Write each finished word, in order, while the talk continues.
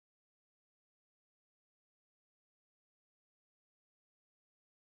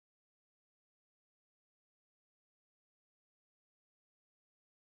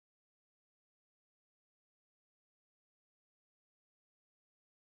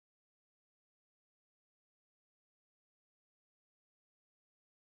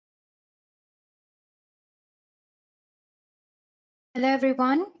Hello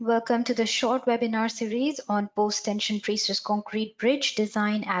everyone, welcome to the short webinar series on post-tension pre-stressed concrete bridge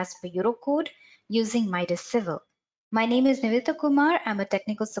design as per Eurocode using Midas Civil. My name is Nivita Kumar, I'm a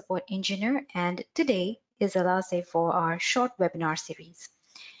technical support engineer, and today is the last day for our short webinar series.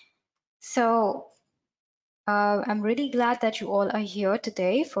 So I'm really glad that you all are here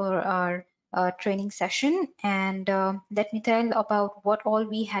today for our training session, and let me tell about what all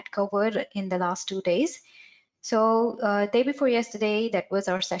we had covered in the last 2 days. So day before yesterday, that was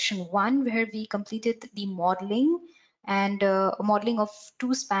our session 1, where we completed the modeling and modeling of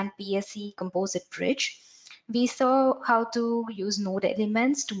two-span PSE composite bridge. We saw how to use node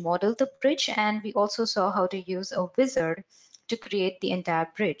elements to model the bridge, and we also saw how to use a wizard to create the entire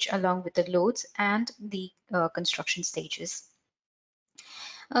bridge along with the loads and the construction stages.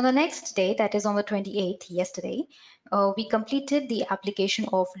 On the next day, that is on the 28th, yesterday, we completed the application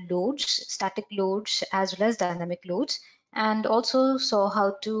of loads, static loads, as well as dynamic loads, and also saw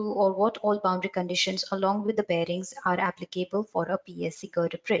how to or what all boundary conditions along with the bearings are applicable for a PSE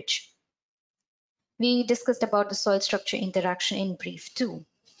girder bridge. We discussed about the soil structure interaction in brief too.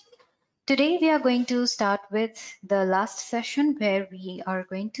 Today, we are going to start with the last session where we are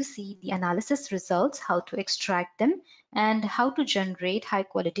going to see the analysis results, how to extract them, and how to generate high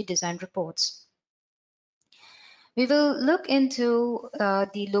quality design reports. We will look into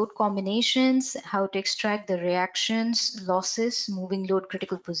the load combinations, how to extract the reactions, losses, moving load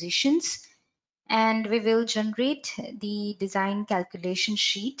critical positions, and we will generate the design calculation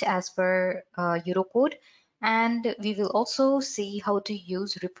sheet as per Eurocode. And we will also see how to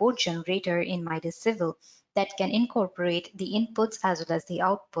use report generator in Midas Civil that can incorporate the inputs as well as the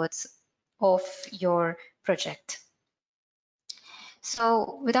outputs of your project.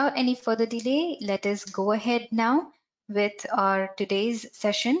 So without any further delay, let us go ahead now with our today's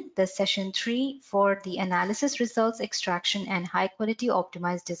session, the session 3 for the analysis results extraction and high quality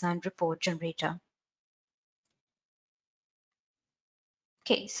optimized design report generator.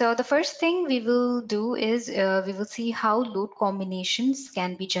 Okay, so the first thing we will do is we will see how load combinations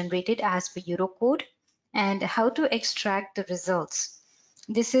can be generated as per Eurocode and how to extract the results.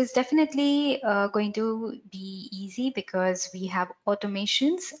 This is definitely going to be easy because we have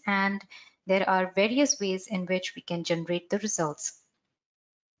automations and there are various ways in which we can generate the results.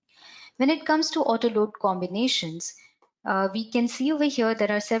 When it comes to auto load combinations, we can see over here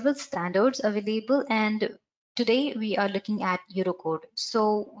there are several standards available, and today we are looking at Eurocode.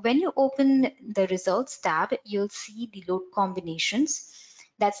 So when you open the results tab, you'll see the load combinations.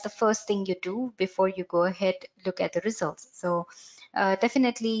 That's the first thing you do before you go ahead look at the results. So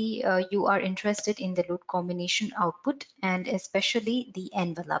definitely you are interested in the load combination output and especially the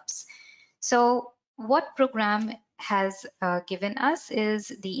envelopes. So what program has given us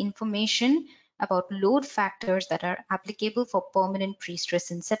is the information about load factors that are applicable for permanent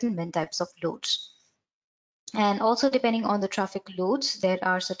pre-stress and settlement types of loads. And also depending on the traffic loads, there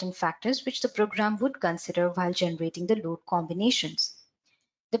are certain factors which the program would consider while generating the load combinations.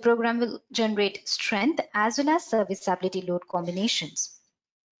 The program will generate strength as well as serviceability load combinations.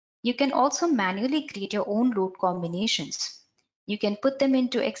 You can also manually create your own load combinations. You can put them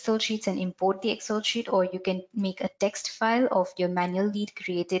into Excel sheets and import the Excel sheet, or you can make a text file of your manually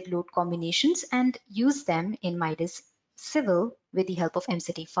created load combinations and use them in Midas Civil with the help of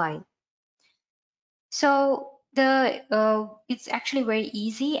MCT file. So it's actually very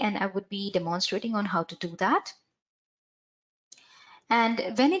easy, and I would be demonstrating on how to do that.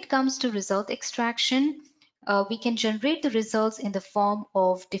 And when it comes to result extraction, we can generate the results in the form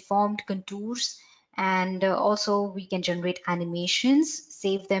of deformed contours, and also we can generate animations,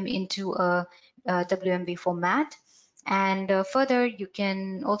 save them into a WMV format. And further, you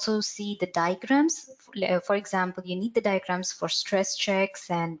can also see the diagrams. For example, you need the diagrams for stress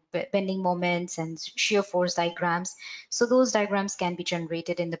checks and bending moments and shear force diagrams. So those diagrams can be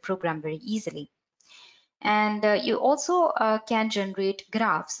generated in the program very easily. And you also can generate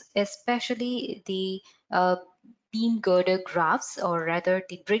graphs, especially the beam girder graphs, or rather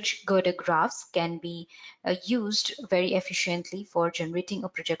the bridge girder graphs can be used very efficiently for generating a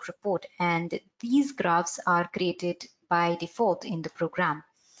project report. And these graphs are created by default in the program.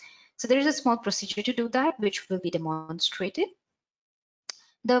 So there is a small procedure to do that, which will be demonstrated.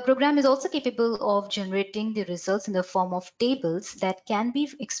 The program is also capable of generating the results in the form of tables that can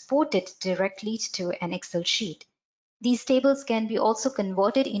be exported directly to an Excel sheet. These tables can be also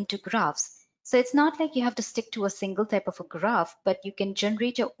converted into graphs. So it's not like you have to stick to a single type of a graph, but you can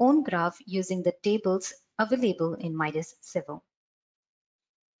generate your own graph using the tables available in Midas Civil.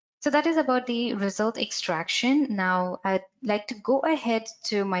 So that is about the result extraction. Now I'd like to go ahead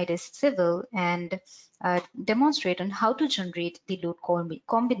to Midas Civil and demonstrate on how to generate the load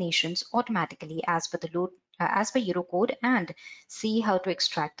combinations automatically as per the load as per Eurocode and see how to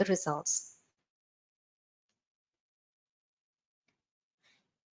extract the results.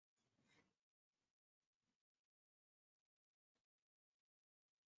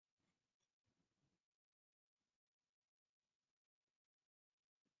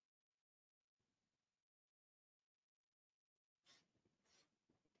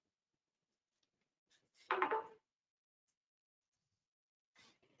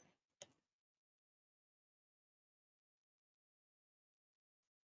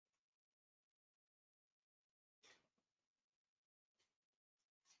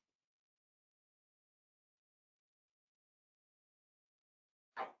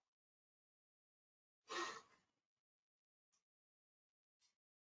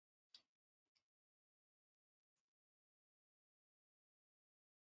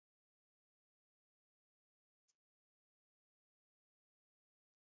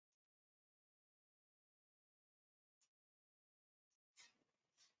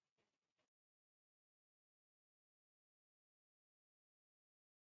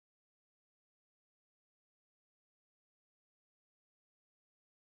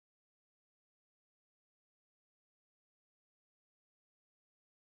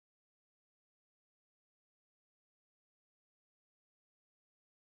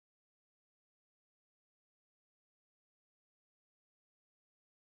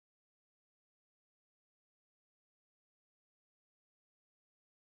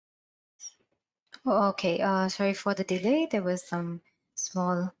 Okay, sorry for the delay. There was some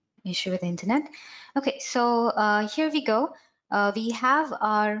small issue with the internet. Okay, so here we go. We have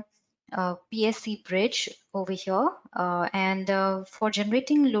our PSC bridge over here. And for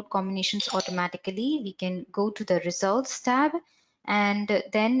generating load combinations automatically, we can go to the results tab, and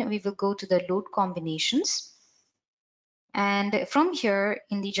then we will go to the load combinations. And from here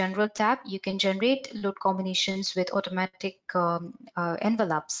in the general tab, you can generate load combinations with automatic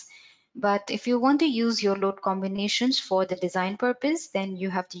envelopes. But if you want to use your load combinations for the design purpose, then you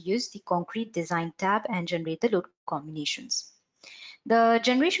have to use the concrete design tab and generate the load combinations. The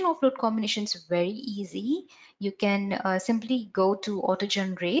generation of load combinations is very easy. You can simply go to auto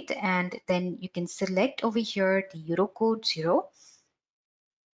generate, and then you can select over here the Eurocode 0.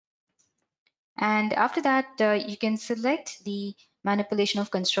 And after that, you can select the manipulation of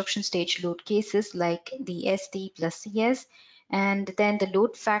construction stage load cases like the ST plus CS, and then the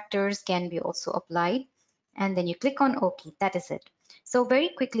load factors can be also applied. And then you click on OK, that is it. So very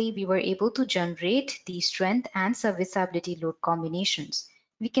quickly, we were able to generate the strength and serviceability load combinations.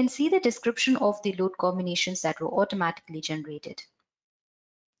 We can see the description of the load combinations that were automatically generated.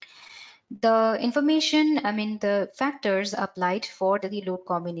 The information, the factors applied for the load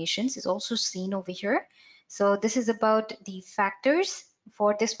combinations is also seen over here. So this is about the factors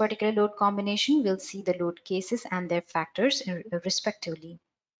for this particular load combination. We'll see the load cases and their factors respectively.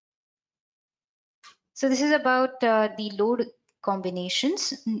 So this is about the load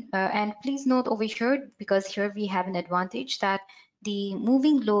combinations. And please note over here, because here we have an advantage that the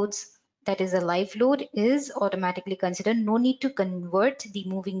moving loads, that is a live load, is automatically considered. No need to convert the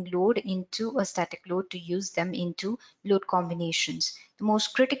moving load into a static load to use them into load combinations. The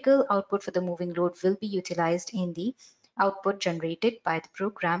most critical output for the moving load will be utilized in the output generated by the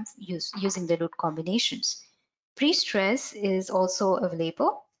program using the load combinations. Pre-stress is also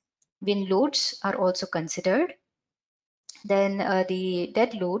available. Wind loads are also considered. Then the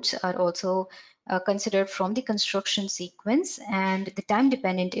dead loads are also considered from the construction sequence, and the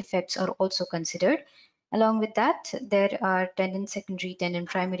time-dependent effects are also considered. Along with that, there are tendon secondary, tendon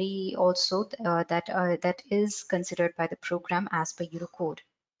primary also that is considered by the program as per Eurocode.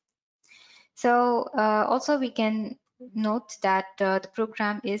 So also we can note that the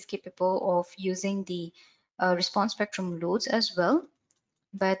program is capable of using the response spectrum loads as well.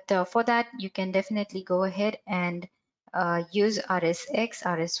 But for that, you can definitely go ahead and use RSX,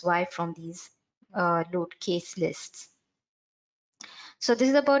 RSY from these load case lists. So this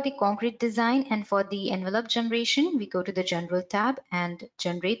is about the concrete design, and for the envelope generation, we go to the general tab and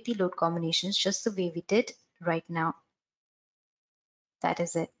generate the load combinations just the way we did right now. That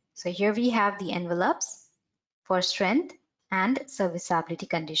is it. So here we have the envelopes for strength and serviceability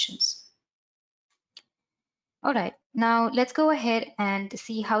conditions. All right, now let's go ahead and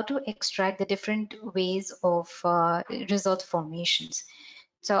see how to extract the different ways of result formations.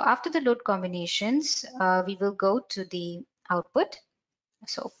 So after the load combinations, we will go to the output.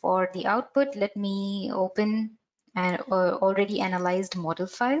 So for the output, let me open an already analyzed model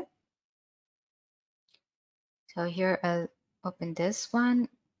file. So here I'll open this one.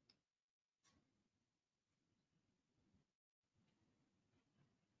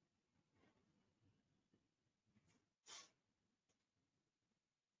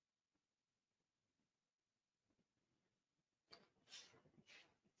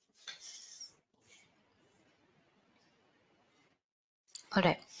 All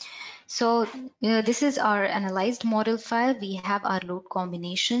right. So this is our analyzed model file. We have our load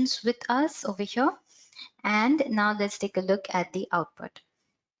combinations with us over here. And now let's take a look at the output.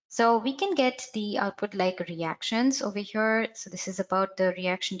 So we can get the output like reactions over here. So this is about the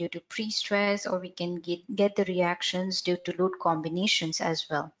reaction due to pre-stress, or we can get the reactions due to load combinations as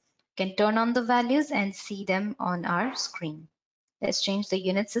well. We can turn on the values and see them on our screen. Let's change the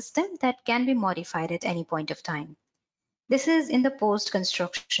unit system that can be modified at any point of time. This is in the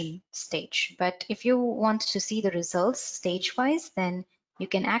post-construction stage, but if you want to see the results stage-wise, then you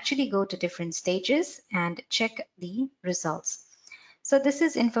can actually go to different stages and check the results. So this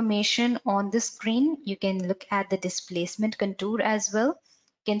is information on the screen. You can look at the displacement contour as well.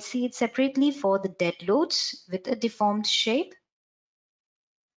 You can see it separately for the dead loads with a deformed shape.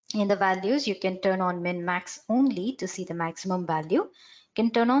 In the values, you can turn on min max only to see the maximum value. You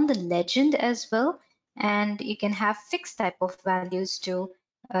can turn on the legend as well, and you can have fixed type of values to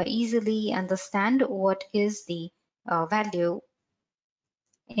easily understand what is the value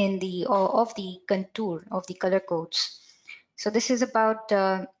in the of the contour of the color codes. So this is about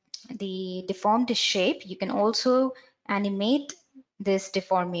the deformed shape. You can also animate this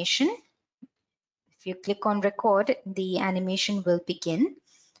deformation. If you click on record, the animation will begin,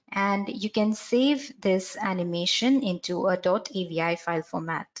 and you can save this animation into a .avi file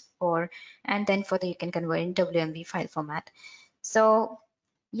format, and then further you can convert in WMV file format. So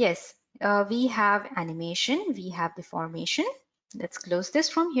yes, we have animation, we have deformation. Let's close this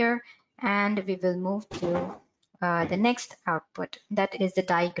from here, and we will move to the next output, that is the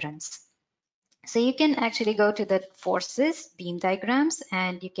diagrams. So you can actually go to the forces beam diagrams,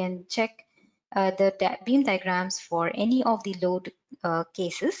 and you can check the beam diagrams for any of the load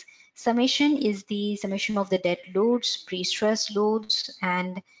cases. Summation is the summation of the dead loads, pre-stress loads,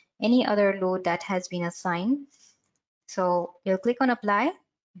 and any other load that has been assigned. So you'll click on apply,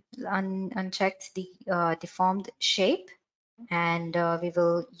 uncheck the deformed shape, and we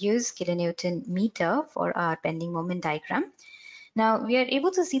will use kilonewton meter for our bending moment diagram. Now we are able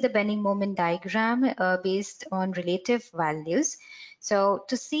to see the bending moment diagram based on relative values. So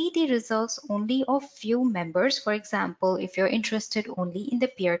to see the results only of few members, for example, if you're interested only in the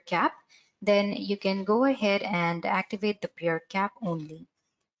pier cap, then you can go ahead and activate the pier cap only.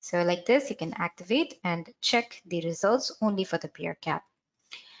 So like this, you can activate and check the results only for the pier cap.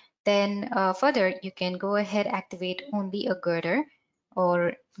 Then further, you can go ahead, activate only a girder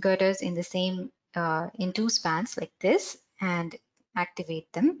or girders in the same, in two spans like this, and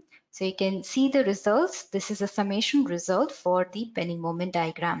activate them. So you can see the results. This is a summation result for the bending moment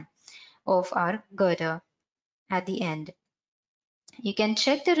diagram of our girder at the end. You can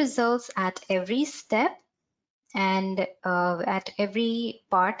check the results at every step and at every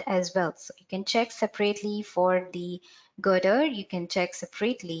part as well. So you can check separately for the girder, you can check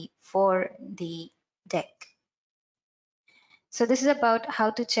separately for the deck. So this is about how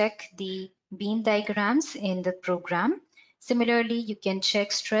to check the beam diagrams in the program. Similarly, you can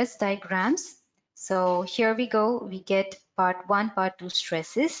check stress diagrams. So here we go, we get part 1, part 2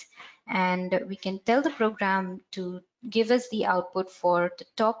 stresses, and we can tell the program to give us the output for the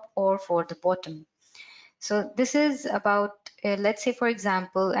top or for the bottom. So this is about, let's say, for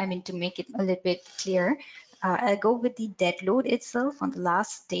example, I mean, to make it a little bit clear, I'll go with the dead load itself on the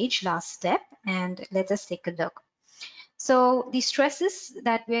last stage, last step, and let us take a look. So the stresses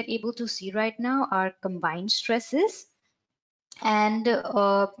that we are able to see right now are combined stresses. And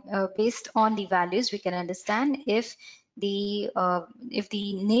based on the values, we can understand if the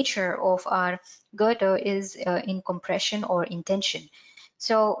nature of our girder is in compression or in tension.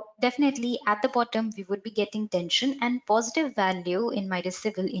 So definitely at the bottom, we would be getting tension, and positive value in Midas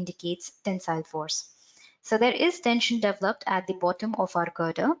Civil indicates tensile force. So there is tension developed at the bottom of our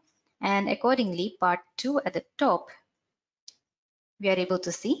girder, and accordingly, part 2 at the top, we are able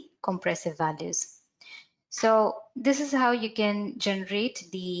to see compressive values. So this is how you can generate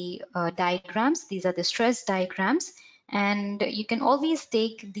the diagrams. These are the stress diagrams, and you can always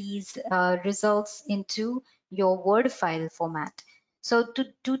take these results into your Word file format. So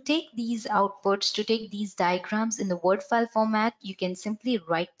to take these outputs, to take these diagrams in the Word file format, you can simply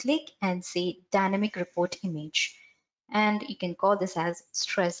right click and say dynamic report image, and you can call this as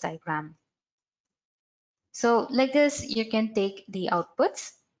stress diagram. So like this, you can take the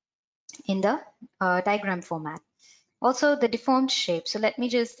outputs in the diagram format. Also the deformed shape. So let me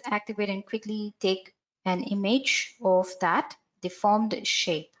just activate and quickly take an image of that deformed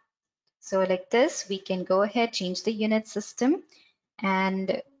shape. So like this, we can go ahead, change the unit system,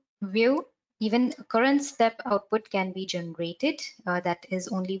 and view. Even current step output can be generated. That is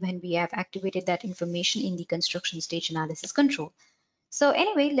only when we have activated that information in the construction stage analysis control. So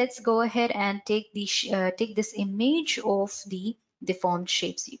anyway, let's go ahead and take this image of the deformed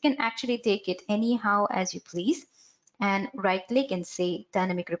shapes. You can actually take it anyhow as you please, and right click and say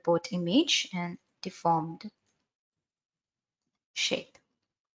dynamic report image and deformed shape.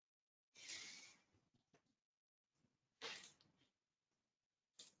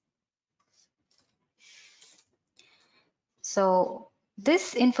 So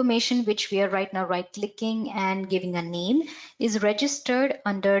this information which we are right now right clicking and giving a name is registered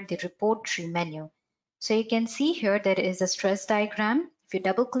under the report tree menu. So you can see here there is a stress diagram. If you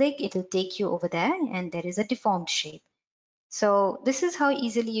double click, it will take you over there, and there is a deformed shape. So this is how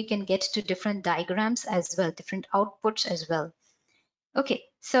easily you can get to different diagrams as well, different outputs as well. Okay,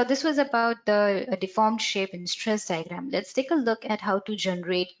 so this was about the deformed shape and stress diagram. Let's take a look at how to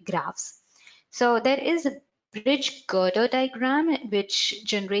generate graphs. So there is a bridge girder diagram which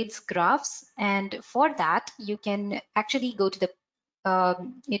generates graphs, and for that you can actually go to the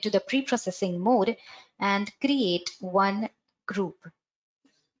into the pre-processing mode and create one group.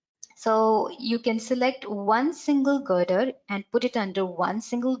 So you can select one single girder and put it under one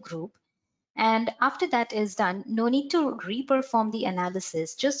single group. And after that is done, no need to re-perform the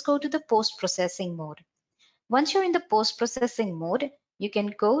analysis. Just go to the post-processing mode. Once you're in the post-processing mode, you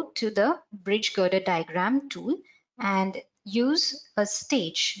can go to the bridge girder diagram tool and use a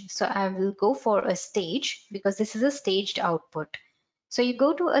stage. So I will go for a stage because this is a staged output. So you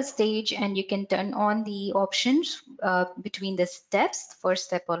go to a stage and you can turn on the options between the steps, first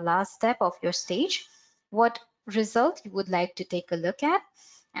step or last step of your stage, what result you would like to take a look at,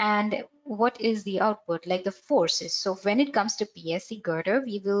 and what is the output, like the forces. So when it comes to PSC girder,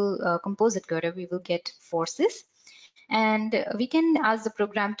 we will composite girder, we will get forces, and we can ask the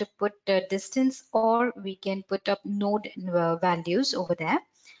program to put distance, or we can put up node values over there.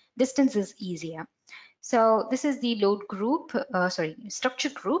 Distance is easier. So this is the load group, structure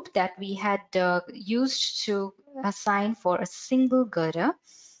group that we had used to assign for a single girder.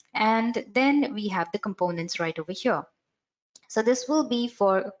 And then we have the components right over here. So this will be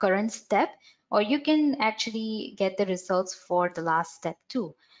for current step, or you can actually get the results for the last step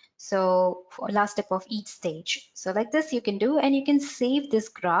too. So for last step of each stage. So like this you can do, and you can save this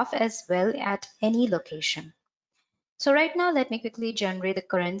graph as well at any location. So right now, let me quickly generate the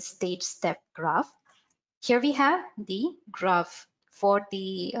current stage step graph. Here we have the graph for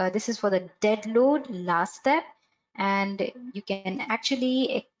the, this is for the dead load last step, and you can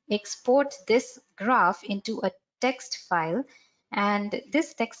actually export this graph into a text file, and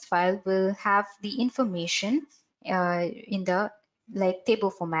this text file will have the information in the like table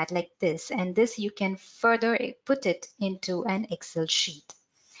format like this, and this you can further put it into an Excel sheet.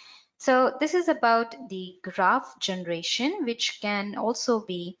 So this is about the graph generation, which can also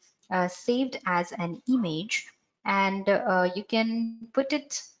be saved as an image, and you can put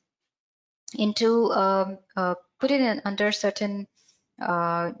it into put it in under certain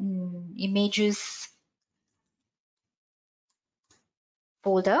images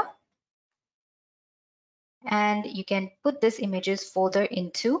folder, and you can put this images folder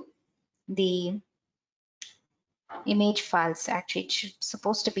into the image files. Actually, it's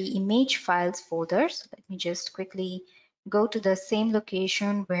supposed to be image files folder. So let me just quickly go to the same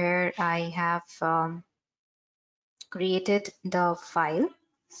location where I have created the file.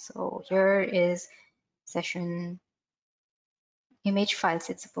 So here is session image files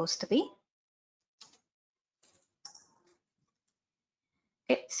it's supposed to be.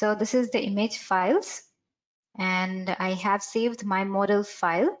 Okay, so this is the image files, and I have saved my model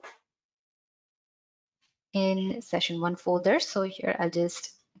file in session 1 folder. So here I'll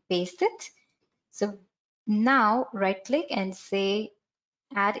just paste it. So now right click and say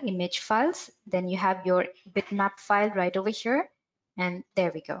add image files. Then you have your bitmap file right over here, and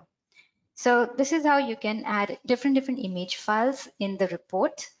there we go. So this is how you can add different image files in the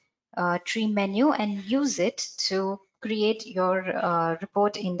report tree menu and use it to create your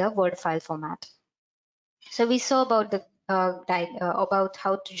report in the Word file format. So we saw about the about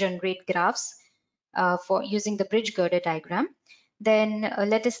how to generate graphs for using the bridge girder diagram. Then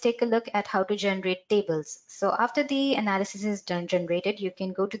let us take a look at how to generate tables. So after the analysis is done generated, you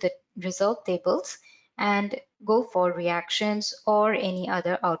can go to the result tables and go for reactions or any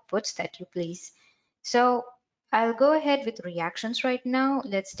other outputs that you please. So I'll go ahead with reactions right now.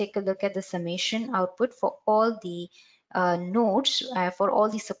 Let's take a look at the summation output for all the nodes for all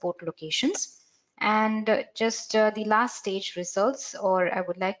the support locations. And just the last stage results, or I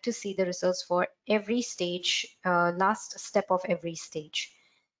would like to see the results for every stage, last step of every stage.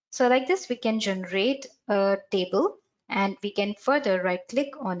 So like this, we can generate a table, and we can further right click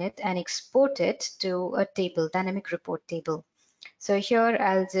on it and export it to a table, dynamic report table. So here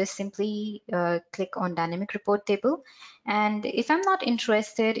I'll just simply click on dynamic report table. And if I'm not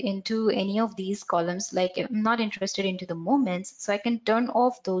interested into any of these columns, like I'm not interested into the moments, so I can turn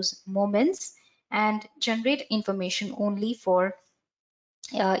off those moments and generate information only for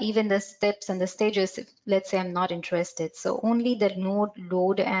even the steps and the stages. If, let's say I'm not interested. So only the node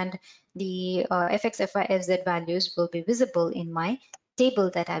load and the FXFIFZ values will be visible in my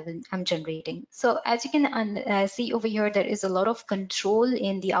table that I'm generating. So as you can see over here, there is a lot of control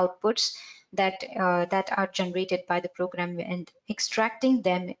in the outputs that are generated by the program, and extracting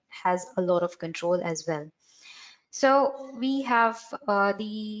them has a lot of control as well. So we have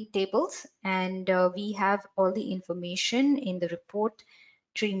the tables, and we have all the information in the report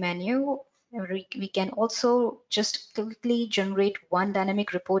tree menu. We can also just quickly generate one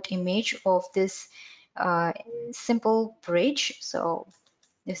dynamic report image of this uh, simple bridge. So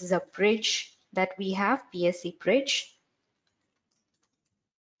this is a bridge that we have, PSC bridge,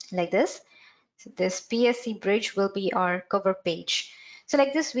 like this. So this PSC bridge will be our cover page. So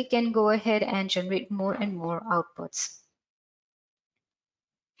like this, we can go ahead and generate more and more outputs.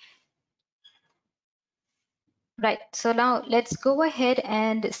 Right, so now let's go ahead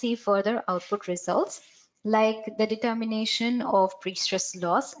and see further output results, like the determination of pre-stress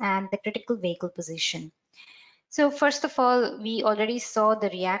loss and the critical vehicle position. So first of all, we already saw the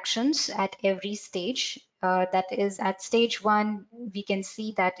reactions at every stage. That is, at stage 1, we can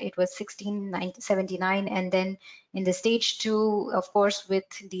see that it was 1679, and then in the stage 2, of course, with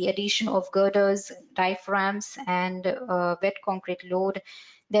the addition of girders, diaphragms, and wet concrete load,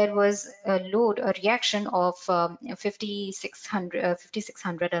 there was a reaction of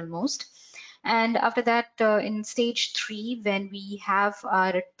 5600 almost. And after that, in stage 3, when we have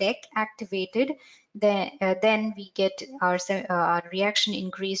our deck activated, then we get our reaction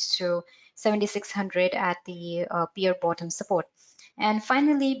increased to 7600 at the pier bottom support. And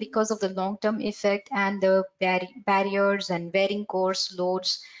finally, because of the long-term effect and the barriers and varying course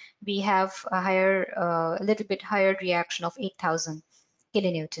loads, we have a little bit higher reaction of 8000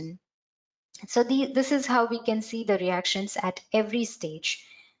 kilonewton. So this is how we can see the reactions at every stage.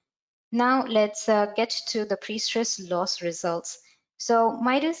 Now let's get to the pre-stress loss results. So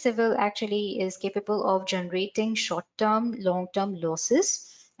Midas Civil actually is capable of generating short-term, long-term losses.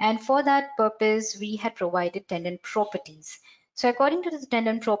 And for that purpose, we had provided tendon properties. So according to the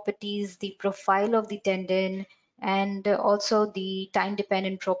tendon properties, the profile of the tendon and also the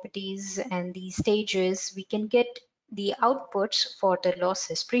time-dependent properties and the stages, we can get the outputs for the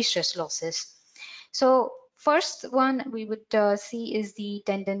losses, pre-stress losses. So first one we would see is the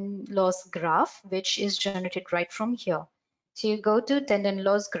tendon loss graph, which is generated right from here. So you go to tendon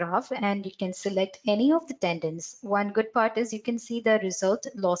loss graph and you can select any of the tendons. One good part is you can see the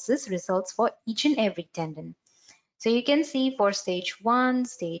results for each and every tendon. So you can see for stage 1,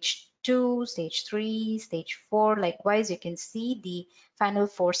 stage 2, stage 3, stage 4, likewise you can see the final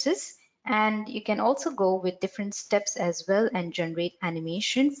forces, and you can also go with different steps as well and generate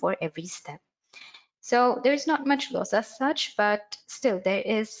animation for every step. So there's not much loss as such, but still there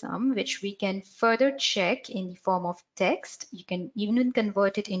is some which we can further check in the form of text. You can even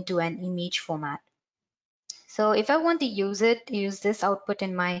convert it into an image format. So if I want to use this output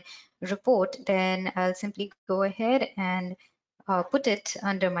in my report, then I'll simply go ahead and put it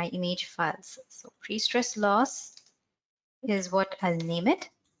under my image files. So pre-stress loss is what I'll name it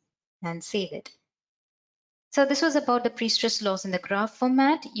and save it. So this was about the pre-stress loss in the graph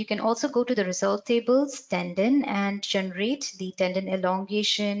format. You can also go to the result tables, tendon, and generate the tendon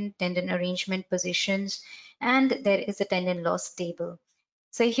elongation, tendon arrangement positions, and there is a tendon loss table.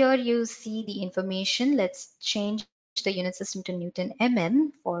 So here you see the information. Let's change the unit system to Newton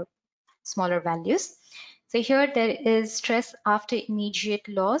mm for smaller values. So here there is stress after immediate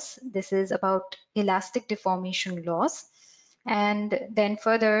loss. This is about elastic deformation loss. And then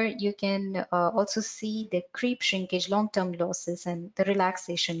further, you can also see the creep shrinkage long-term losses and the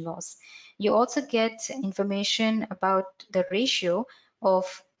relaxation loss. You also get information about the ratio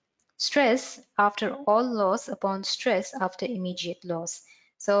of stress after all loss upon stress after immediate loss.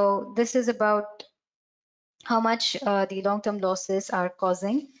 So this is about how much the long-term losses are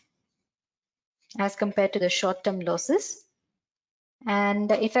causing as compared to the short-term losses. And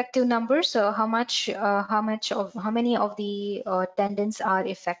the effective number, so how many of the tendons are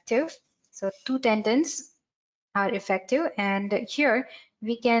effective. So 2 tendons are effective, and here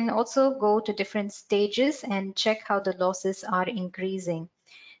we can also go to different stages and check how the losses are increasing.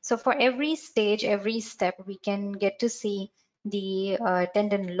 So for every stage, every step, we can get to see the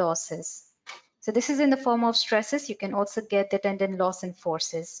tendon losses. So this is in the form of stresses. You can also get the tendon loss and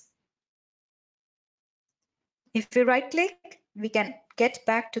forces. If you right click we can get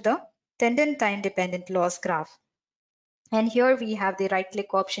back to the tendon time dependent loss graph. And here we have the right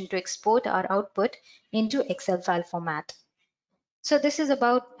click option to export our output into Excel file format. So this is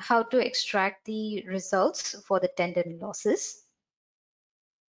about how to extract the results for the tendon losses.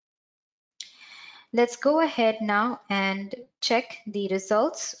 Let's go ahead now and check the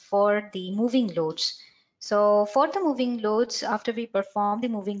results for the moving loads. So for the moving loads, after we perform the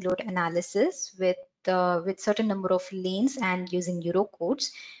moving load analysis with certain number of lanes and using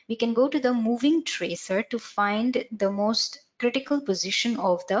Eurocodes, we can go to the moving tracer to find the most critical position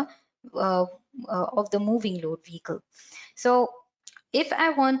uh, of the moving load vehicle. So if I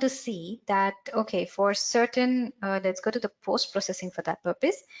want to see that, okay, for certain, let's go to the post processing for that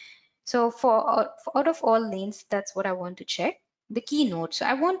purpose. So for out of all lanes, that's what I want to check. The key node. So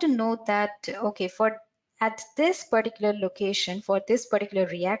I want to know that, okay, for at this particular location, for this particular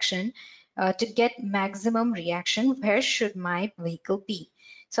reaction, to get maximum reaction, where should my vehicle be?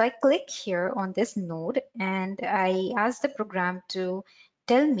 So I click here on this node and I ask the program to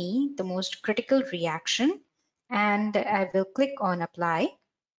tell me the most critical reaction, and I will click on apply.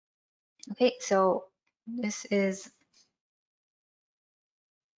 Okay, so this is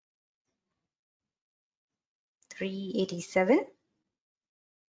 387.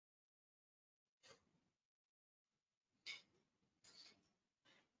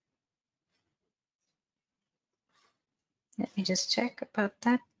 Let me just check about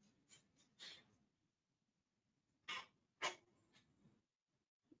that.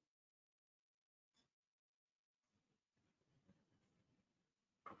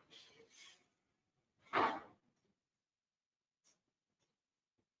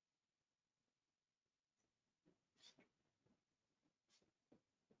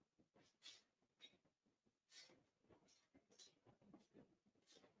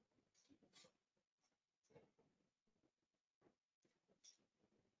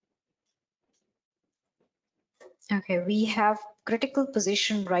 Okay, we have critical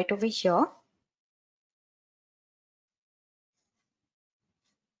position right over here.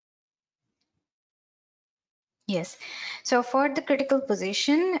 Yes, so for the critical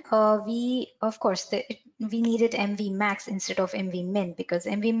position, we, of course, we needed MV max instead of MV min, because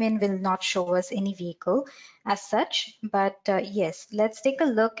MV min will not show us any vehicle as such. But yes, let's take a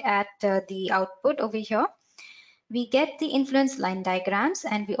look at the output over here. We get the influence line diagrams,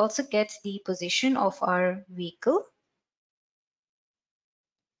 and we also get the position of our vehicle.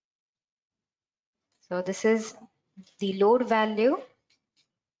 So this is the load value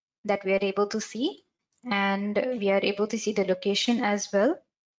that we are able to see, and we are able to see the location as well.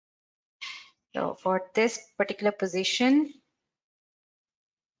 So for this particular position,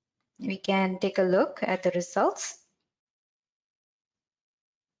 we can take a look at the results.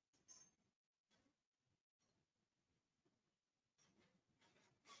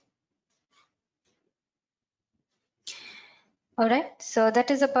 All right, so that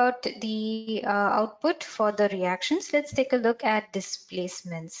is about the output for the reactions. Let's take a look at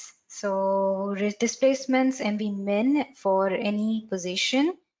displacements. So displacements MV min for any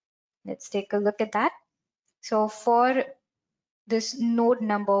position. Let's take a look at that. So for this node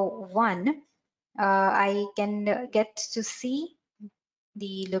number 1, I can get to see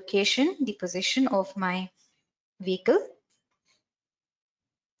the location, the position of my vehicle,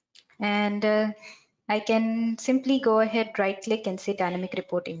 and I can simply go ahead, right click and say dynamic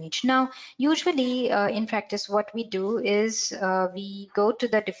report image. Now, usually in practice, what we do is we go to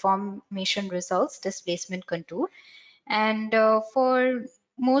the deformation results, displacement contour, and for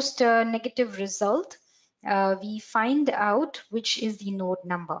most negative result, we find out which is the node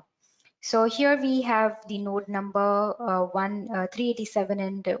number. So here we have the node number 387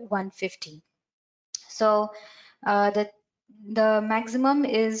 and 150. So the maximum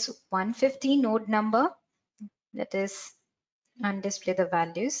is 150 node number, that is, and display the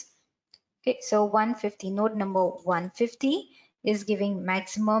values. Okay, so 150, node number 150 is giving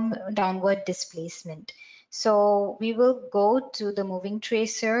maximum downward displacement. So we will go to the moving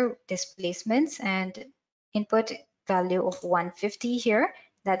tracer displacements and input value of 150 here.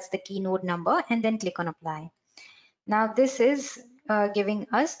 That's the key node number, and then click on apply. Now this is giving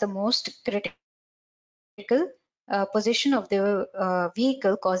us the most critical position of the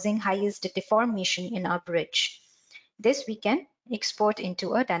vehicle causing highest deformation in our bridge. This we can export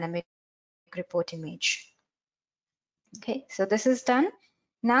into a dynamic report image. Okay, so this is done.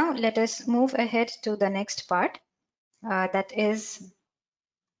 Now let us move ahead to the next part, that is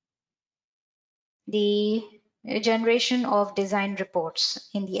the generation of design reports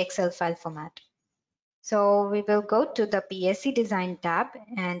in the Excel file format. So we will go to the PSC design tab,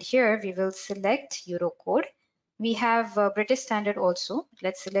 and here we will select Eurocode. we have British Standard also.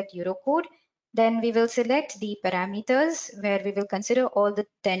 Let's select Eurocode. Then we will select the parameters where we will consider all the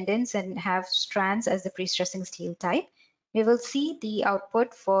tendons and have strands as the pre-stressing steel type. We will see the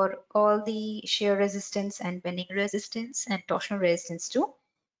output for all the shear resistance and bending resistance and torsional resistance too.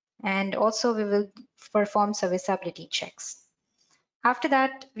 And also we will perform serviceability checks. After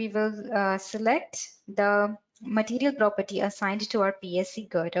that, we will select the material property assigned to our PSC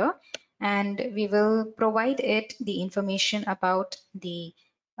girder, and we will provide it the information about the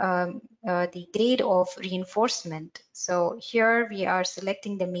grade of reinforcement. So here we are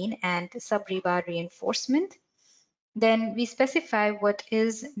selecting the main and sub rebar reinforcement. Then we specify what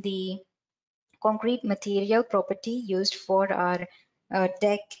is the concrete material property used for our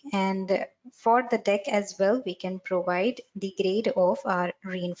deck, and for the deck as well we can provide the grade of our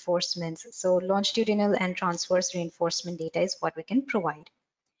reinforcements. So longitudinal and transverse reinforcement data is what we can provide.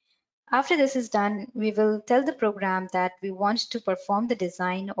 After this is done, we will tell the program that we want to perform the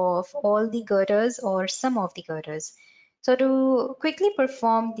design of all the girders or some of the girders. So to quickly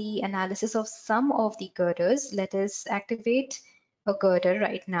perform the analysis of some of the girders, let us activate a girder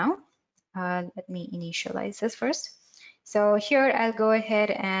right now. Let me initialize this first. So here I'll go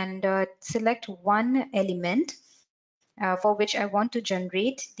ahead and select one element for which I want to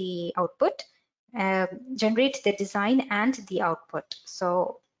generate the output, generate the design and the output.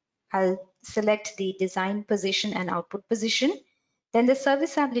 So I'll select the design position and output position. Then the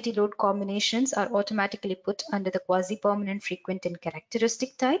serviceability load combinations are automatically put under the quasi-permanent, frequent, and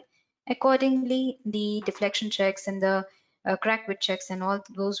characteristic type. Accordingly, the deflection checks and the crack width checks and all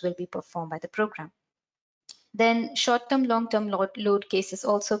those will be performed by the program. Then short-term, long-term load cases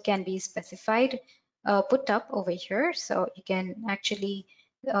also can be specified, put up over here. So you can actually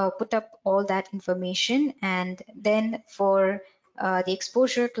put up all that information. And then for the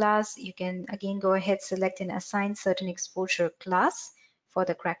exposure class, you can again go ahead, select and assign certain exposure class for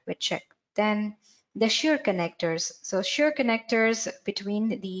the crack width check. Then the shear connectors. So shear connectors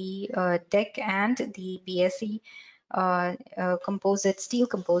between the deck and the PSC composite, steel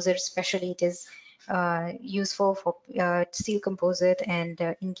composite especially, it is useful for steel composite, and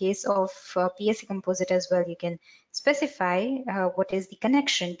in case of PSC composite as well, you can specify what is the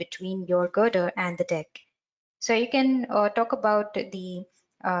connection between your girder and the deck. So you can talk about the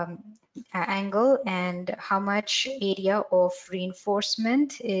angle and how much area of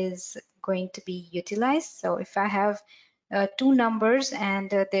reinforcement is going to be utilized. So if I have two numbers and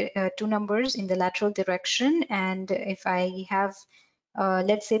the two numbers in the lateral direction, and if I have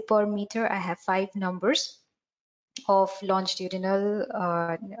let's say per meter, I have 5 numbers of longitudinal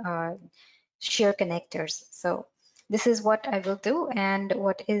shear connectors. So this is what I will do, and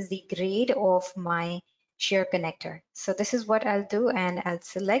what is the grade of my shear connector. So this is what I'll do, and I'll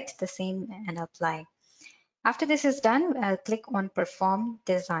select the same and apply. After this is done, I'll click on Perform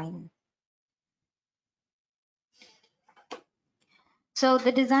Design. So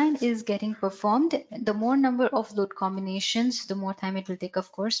the design is getting performed. The more number of load combinations, the more time it will take,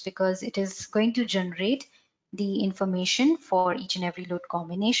 of course, because it is going to generate the information for each and every load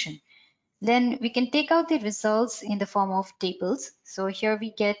combination. Then we can take out the results in the form of tables. So here we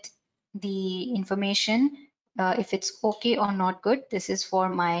get the information if it's okay or not good. This is for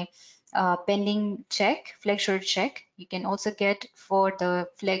my bending check, flexure check. You can also get for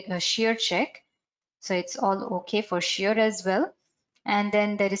the shear check. So it's all okay for shear as well. And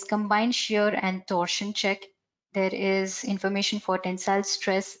then there is combined shear and torsion check. There is information for tensile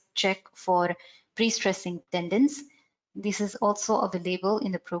stress check for pre-stressing tendons. This is also available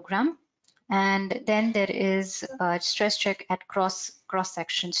in the program. And then there is a stress check at cross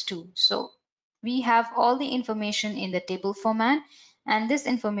sections too. So we have all the information in the table format, and this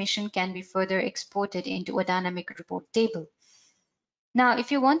information can be further exported into a dynamic report table. Now,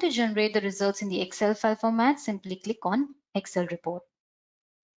 if you want to generate the results in the Excel file format, simply click on Excel report.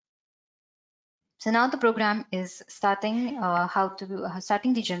 So now the program is starting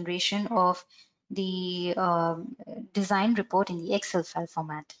starting the generation of the design report in the Excel file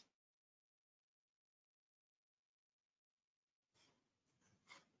format.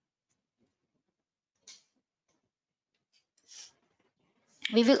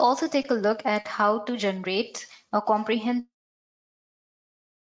 We will also take a look at how to generate a comprehensive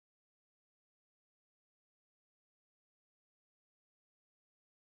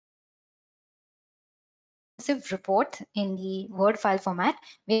report in the Word file format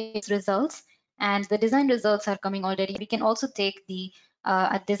with results, and the design results are coming already. We can also take the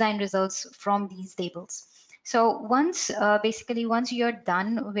design results from these tables. So once once you're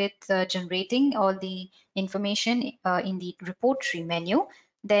done with generating all the information in the report tree menu,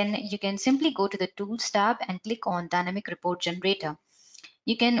 then you can simply go to the Tools tab and click on Dynamic Report Generator.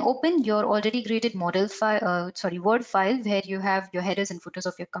 You can open your already created model file, Word file where you have your headers and footers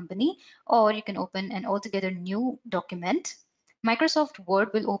of your company, or you can open an altogether new document. Microsoft Word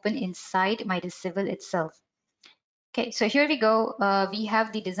will open inside Midas Civil itself. Okay, so here we go. We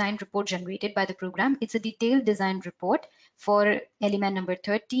have the design report generated by the program. It's a detailed design report for element number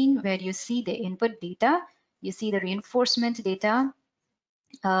 13, where you see the input data, you see the reinforcement data.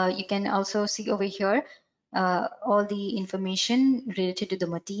 You can also see over here all the information related to the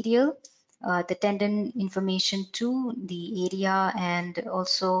material, the tendon information to the area and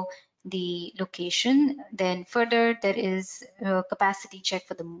also the location. Then further, there is a capacity check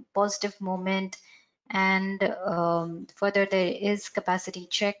for the positive moment, and further there is capacity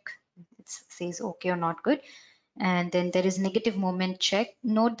check. It says okay or not good. And then there is negative moment check.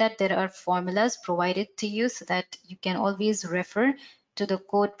 Note that there are formulas provided to you so that you can always refer to the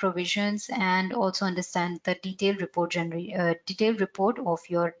code provisions and also understand the detailed report of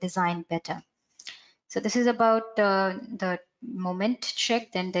your design better. So this is about the moment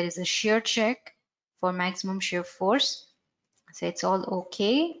check. Then there is a shear check for maximum shear force. So it's all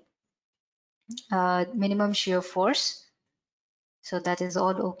okay. Minimum shear force. So that is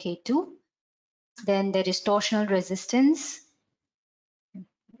all okay too. Then there is torsional resistance.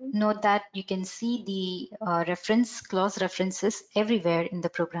 Note that you can see the clause references everywhere in the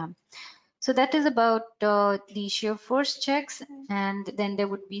program. So that is about the shear force checks, and then there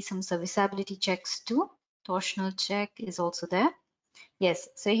would be some serviceability checks too. Torsional check is also there. Yes,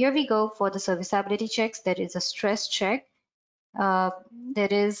 so here we go for the serviceability checks. There is a stress check. There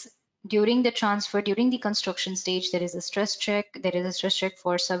is during the transfer, during the construction stage, there is a stress check. There is a stress check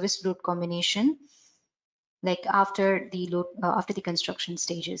for service load combination, like after the construction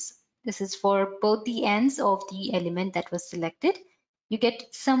stages. This is for both the ends of the element that was selected. You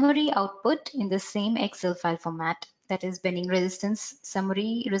get summary output in the same Excel file format, that is bending resistance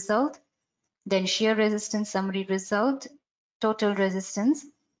summary result, then shear resistance summary result, total resistance,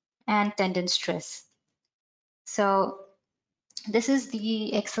 and tendon stress. So this is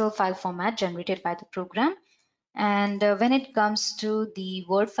the Excel file format generated by the program. And when it comes to the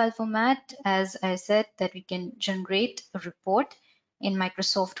Word file format, as I said, that we can generate a report in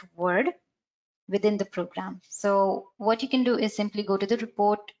Microsoft Word within the program. So what you can do is simply go to the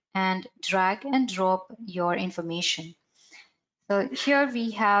report and drag and drop your information. So here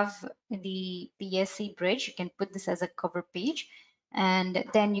we have the PSC bridge. You can put this as a cover page, and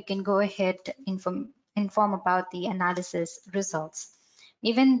then you can go ahead inform about the analysis results.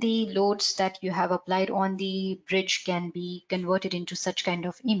 Even the loads that you have applied on the bridge can be converted into such kind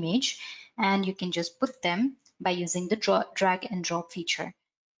of image, and you can just put them by using the drag and drop feature.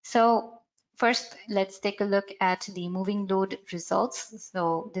 So first, let's take a look at the moving load results.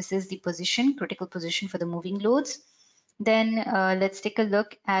 So this is the position, critical position for the moving loads. Then let's take a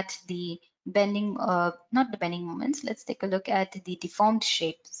look at the bending, not the bending moments. Let's take a look at the deformed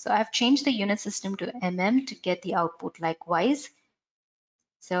shape. So I've changed the unit system to mm to get the output likewise.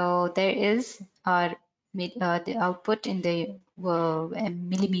 So there is the output in the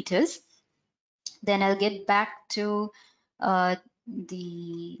millimeters. Then I'll get back to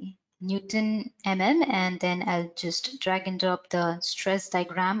the Newton mm, and then I'll just drag and drop the stress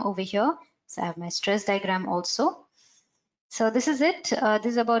diagram over here. So I have my stress diagram also. So this is it. This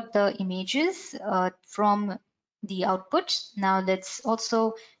is about the images from the output. Now let's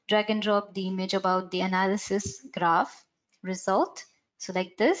also drag and drop the image about the analysis graph result. So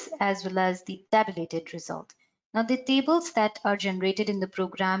like this, as well as the tabulated result. Now the tables that are generated in the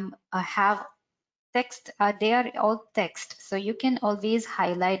program have text, they are all text. So you can always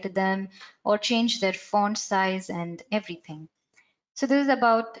highlight them or change their font size and everything. So this is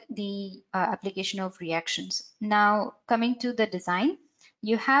about the application of reactions. Now coming to the design,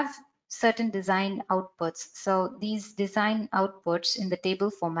 you have certain design outputs. So these design outputs in the table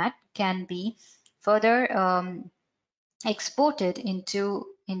format can be further exported into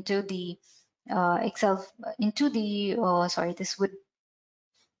the Excel, into the, sorry, this would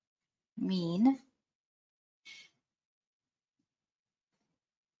mean,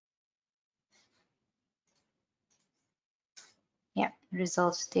 yeah,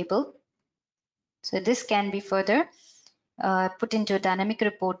 results table. So this can be further put into a dynamic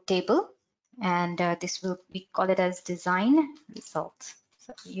report table, and this will be call it as design results.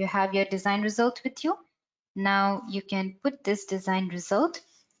 So you have your design result with you. Now you can put this design result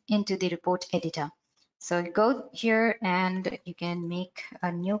into the report editor. So go here and you can make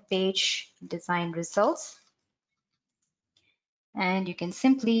a new page, design results, and you can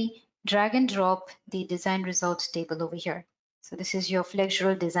simply drag and drop the design results table over here. So this is your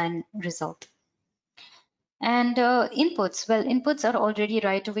flexural design result. And inputs, well, inputs are already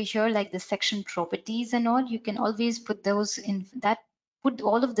right over here, like the section properties and all. You can always put those in put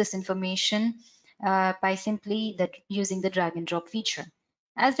all of this information by simply using the drag and drop feature.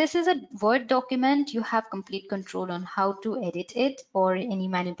 As this is a Word document, you have complete control on how to edit it or any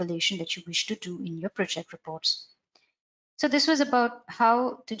manipulation that you wish to do in your project reports. So this was about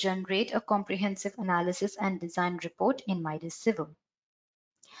how to generate a comprehensive analysis and design report in Midas Civil.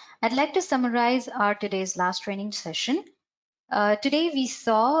 I'd like to summarize our today's last training session. Today we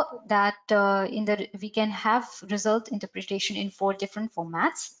saw that we can have result interpretation in 4 different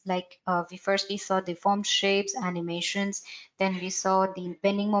formats. Like we saw the formed shapes, animations, then we saw the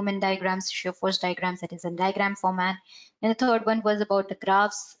bending moment diagrams, shear force diagrams, that is in diagram format. And the third one was about the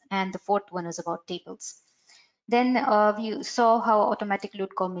graphs, and the fourth one is about tables. Then we saw how automatic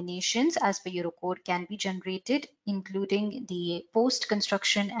load combinations as per Eurocode can be generated, including the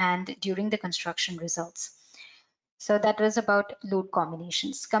post-construction and during the construction results. So that was about load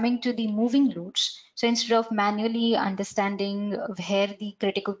combinations. Coming to the moving loads, so instead of manually understanding where the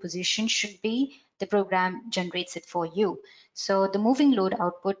critical position should be, the program generates it for you. So the moving load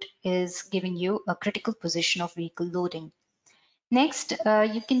output is giving you a critical position of vehicle loading. Next,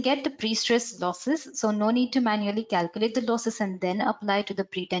 you can get the pre-stress losses. So no need to manually calculate the losses and then apply to the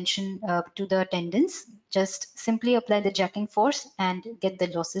pre-tension to the tendons. Just simply apply the jacking force and get the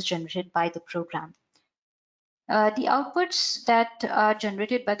losses generated by the program. The outputs that are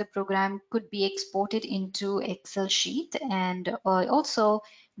generated by the program could be exported into Excel sheet, and also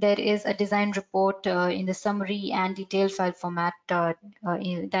there is a design report in the summary and detailed file format that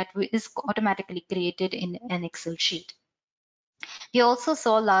is automatically created in an Excel sheet. We also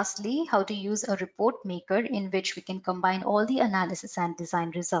saw lastly how to use a report maker in which we can combine all the analysis and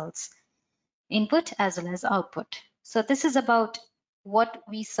design results, input as well as output. So this is about what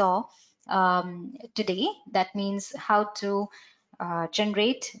we saw today. That means how to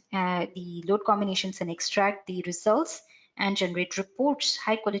generate the load combinations and extract the results and generate reports,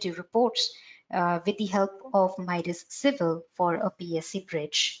 high quality reports with the help of Midas Civil for a PSC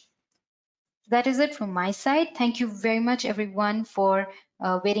bridge. That is it from my side. Thank you very much, everyone, for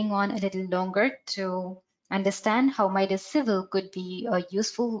waiting on a little longer to understand how Midas Civil could be a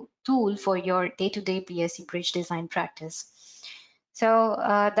useful tool for your day-to-day PSC bridge design practice. So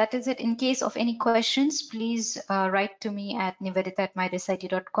that is it. In case of any questions, please write to me at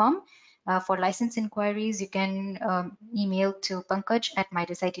nivedita@midasit.com. For license inquiries, you can email to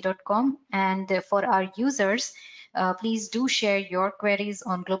pankaj@midasit.com. And for our users, please do share your queries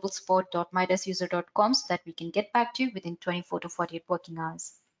on globalsupport.midasuser.com so that we can get back to you within 24 to 48 working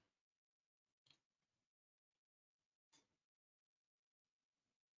hours.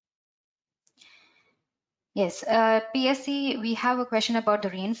 Yes, PSC, we have a question about the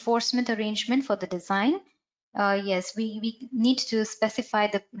reinforcement arrangement for the design. Yes, we need to specify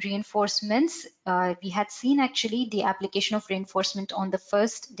the reinforcements. We had seen actually the application of reinforcement on the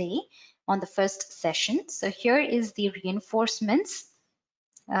first day, on the first session. So here is the reinforcements.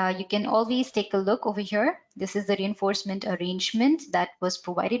 You can always take a look over here. This is the reinforcement arrangement that was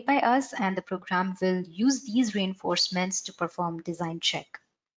provided by us, and the program will use these reinforcements to perform design check.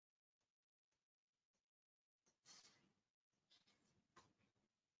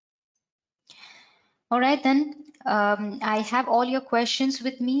 All right, then I have all your questions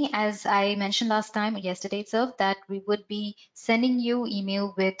with me. As I mentioned last time, yesterday itself, that we would be sending you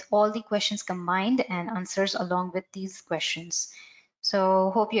email with all the questions combined and answers along with these questions.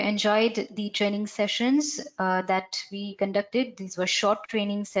 So hope you enjoyed the training sessions that we conducted. These were short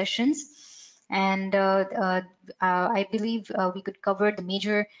training sessions. And I believe we could cover the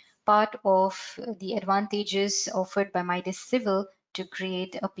major part of the advantages offered by Midas Civil to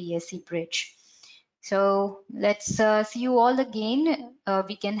create a PSC bridge. So let's see you all again.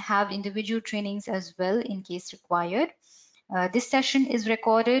 We can have individual trainings as well in case required. This session is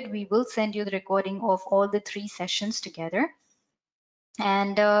recorded. We will send you the recording of all the 3 sessions together.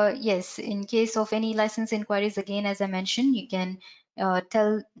 And yes, in case of any license inquiries, again, as I mentioned, you can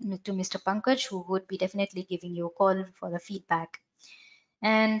tell to Mr. Pankaj, who would be definitely giving you a call for the feedback.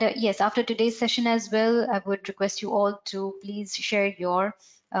 And yes, after today's session as well, I would request you all to please share your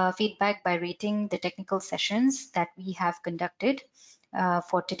feedback by rating the technical sessions that we have conducted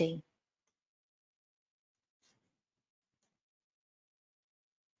for today.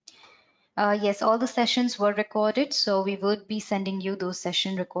 Yes, all the sessions were recorded, so we would be sending you those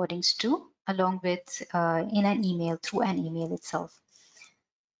session recordings too, along with in an email, through an email itself.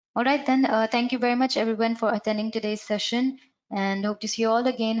 All right, then, thank you very much, everyone, for attending today's session, and hope to see you all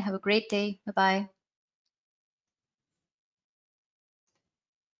again. Have a great day. Bye-bye.